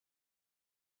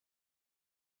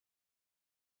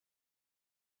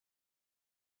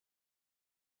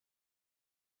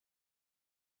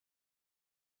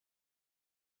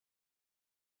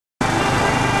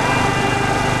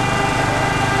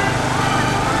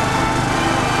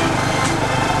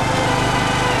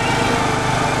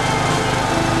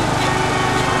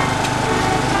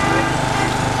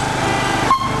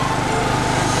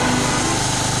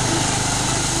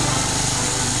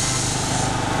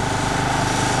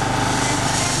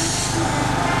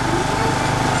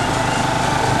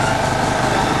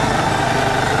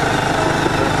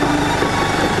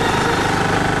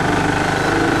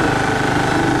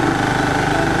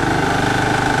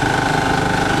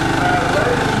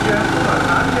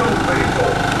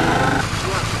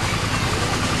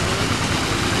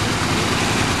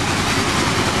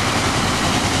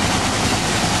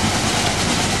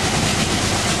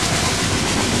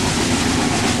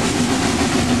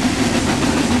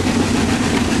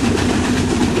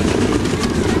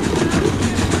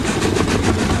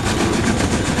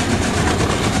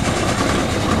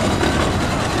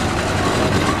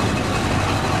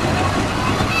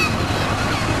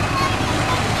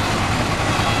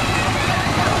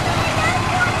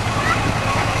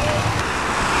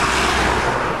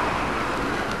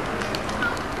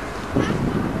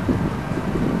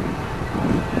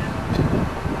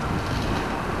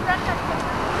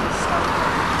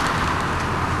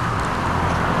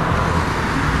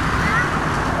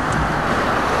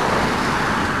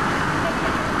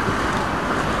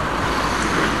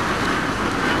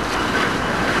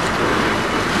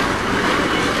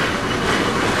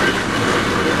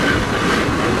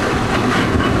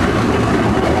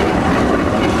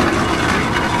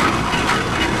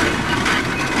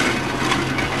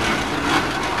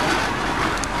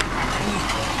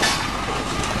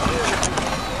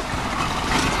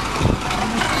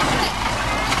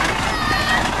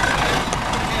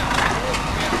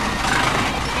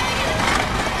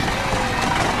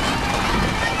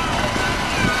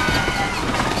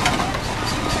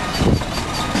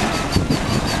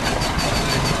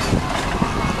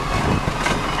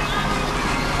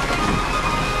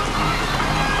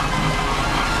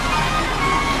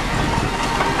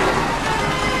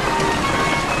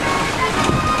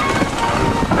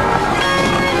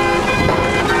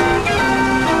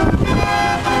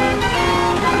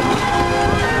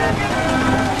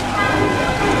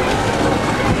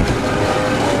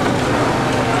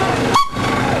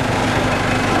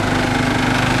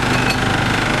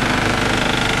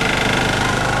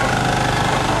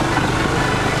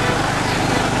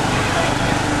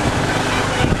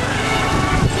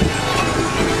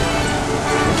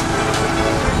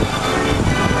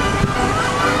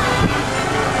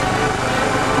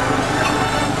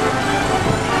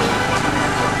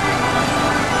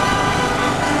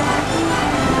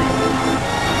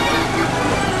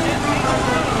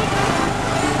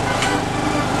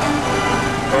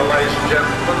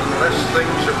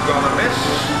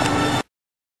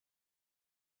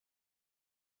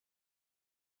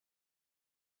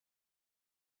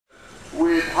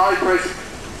high pressure.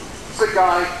 It's the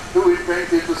guy who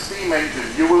invented the steam engine.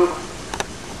 You will have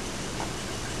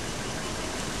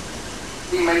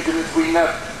steam engine as we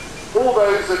know. All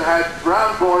those that had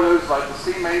ground boilers like the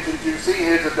steam engines you see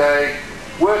here today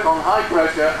work on high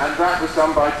pressure, and that was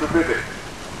done by Trevthick.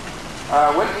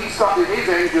 When he started his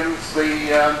engines,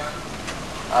 the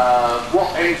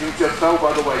Watt engines just fell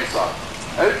by the wayside.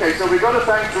 Okay, so we've got to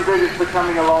thank Trevthick for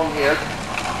coming along here.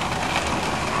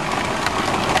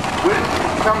 When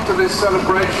we come to this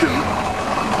celebration,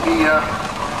 the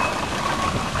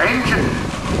engine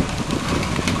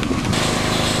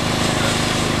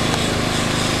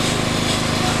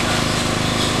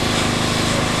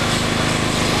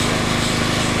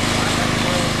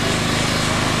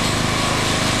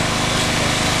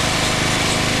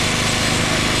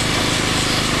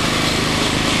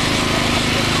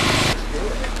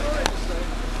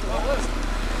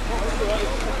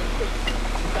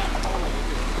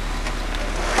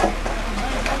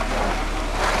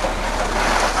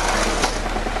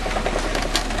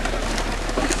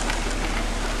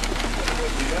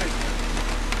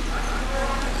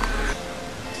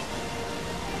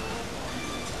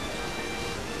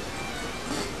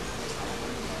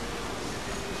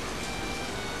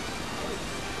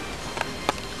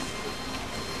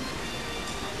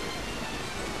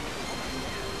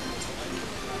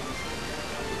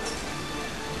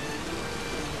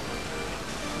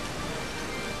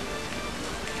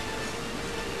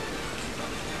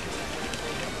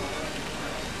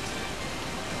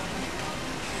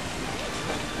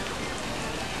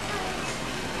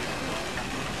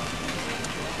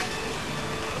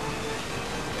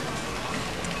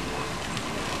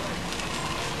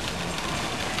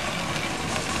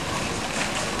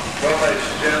Well, ladies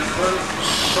and gentlemen,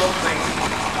 something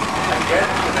again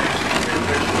connected to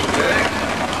Bristol today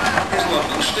is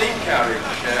London Steam Carriage.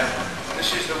 This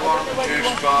is the one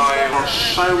produced by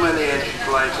so many engines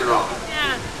later on.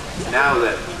 Now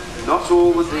then, not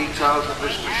all the details of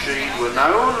this machine were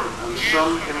known, and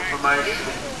some information,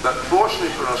 but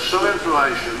fortunately for us, some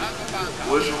information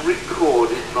was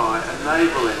recorded by a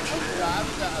naval engineer.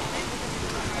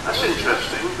 That's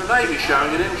interesting, the Navy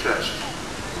showing an interest.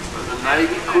 But the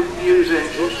Navy couldn't use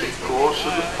engines because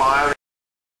of the fire.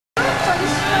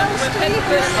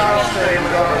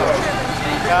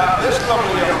 Now, this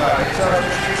lovely young lady tells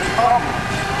me she's pardoned.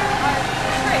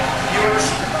 You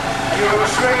were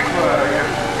a trick, were you?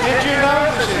 Did you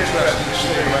know this interesting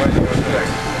steam when you were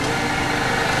tricked?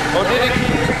 Or did it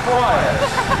keep you quiet?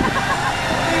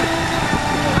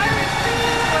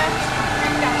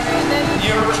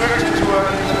 You were tricked into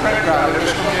working in the print ground. It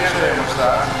was from the museum, was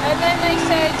that? And then they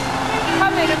said,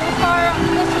 come in and we'll fire up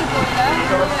the little boiler. You've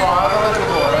got to fire the little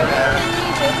boiler, yes.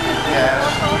 Yes.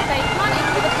 We'll save money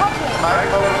for the public.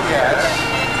 Make bubble, yes.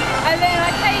 And then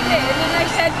I came in and they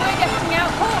said, we're getting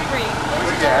out Portbury.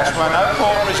 Yes, well, no,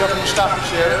 Portbury's up in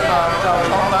Staffordshire at the moment. I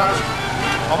was on that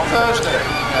on Thursday.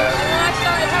 Yes. And I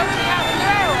started helping out on the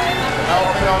railway.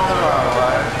 Helping on the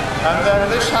railway. And then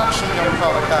this handsome young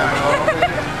fella came along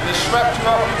and he swept you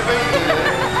off your feet, did he?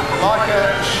 Like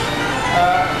a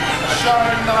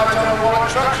shining night on a white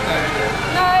traction engine.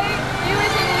 No, he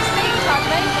was in his steam tug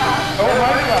makeup. Oh,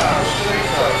 makeup, steam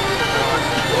tug.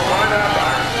 Right out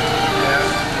back. Yes,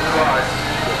 right.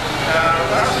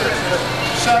 That's it.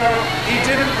 So he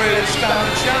didn't really stand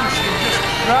a chance, you just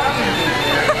grabbed him, didn't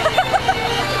you?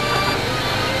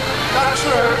 That's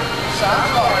true.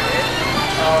 Sounds like it.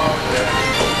 Oh, dear.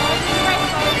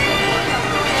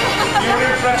 You were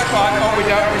impressed by it? Oh, we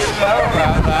don't wish to know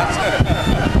about that.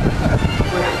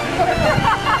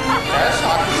 Yes,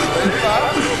 I can believe that.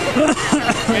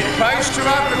 It pays to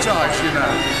advertise, you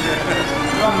know.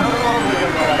 You're no longer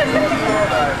your name. What's your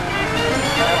name?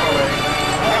 Emily.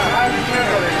 How do you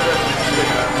feel it?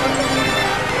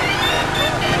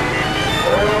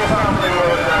 All your family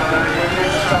were down there, you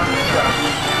did stand a chance.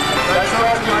 They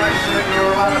tried to make you think you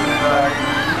were laughing, right?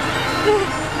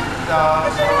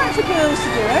 It's alright for girls to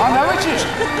do it. I know it is.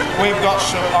 We've got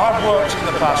some, I've worked in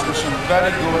the past with some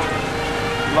very good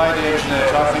lady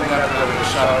engineers. I think they're brilliant,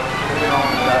 so getting on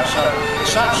with that. So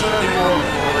it's absolutely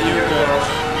wonderful that you girls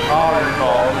are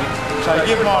involved. So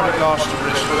give my regards to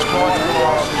Bristol. It's quite a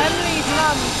while since. Emily's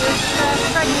mum was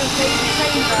pregnant ladies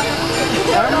train driver.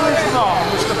 Emily's mum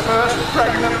was the first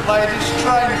pregnant ladies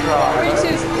train driver. Which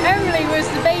is, Emily was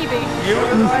the baby. You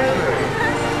were the baby.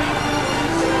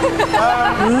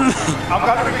 I've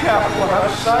got to be careful what I'm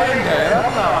saying here,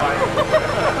 haven't I?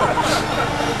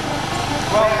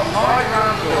 Well, my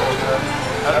granddaughter,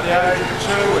 at the age of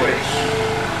 2 weeks,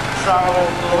 travelled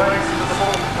the length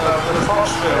of the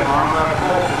Foxfield line where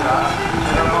Paul was at,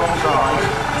 in a long time.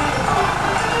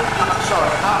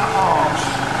 Sorry, at Arms.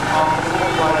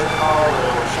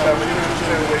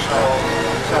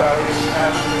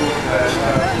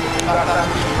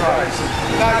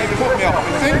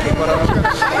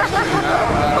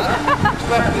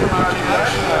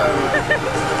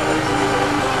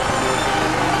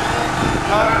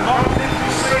 Not did we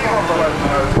see on the road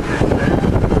nose.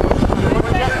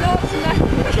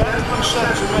 The gentleman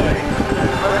said to me,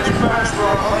 when his parents were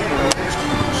on honeymoon, he's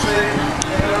seen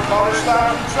Forest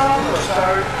Down traveller,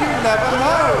 so you never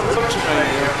know. Look to me,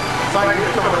 thank you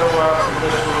for coming over from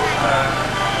Bristol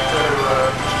to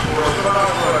support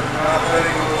us for our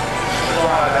very good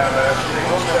supply down there, so he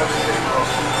wants to have a stick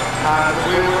cross. And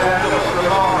we would end up at the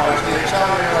Marmite, the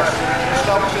Italian restaurant, and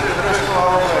stopped at the Bristol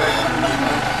Holiday.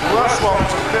 The worst one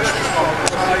was the Christmas one,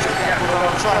 because I used to get put on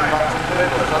a train back to the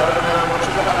Midlands. I don't know much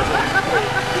about it.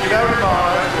 You know, in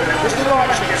Marmite, is the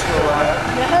light ship still there?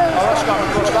 No. Oh, that's not,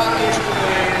 because that used to be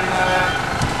in,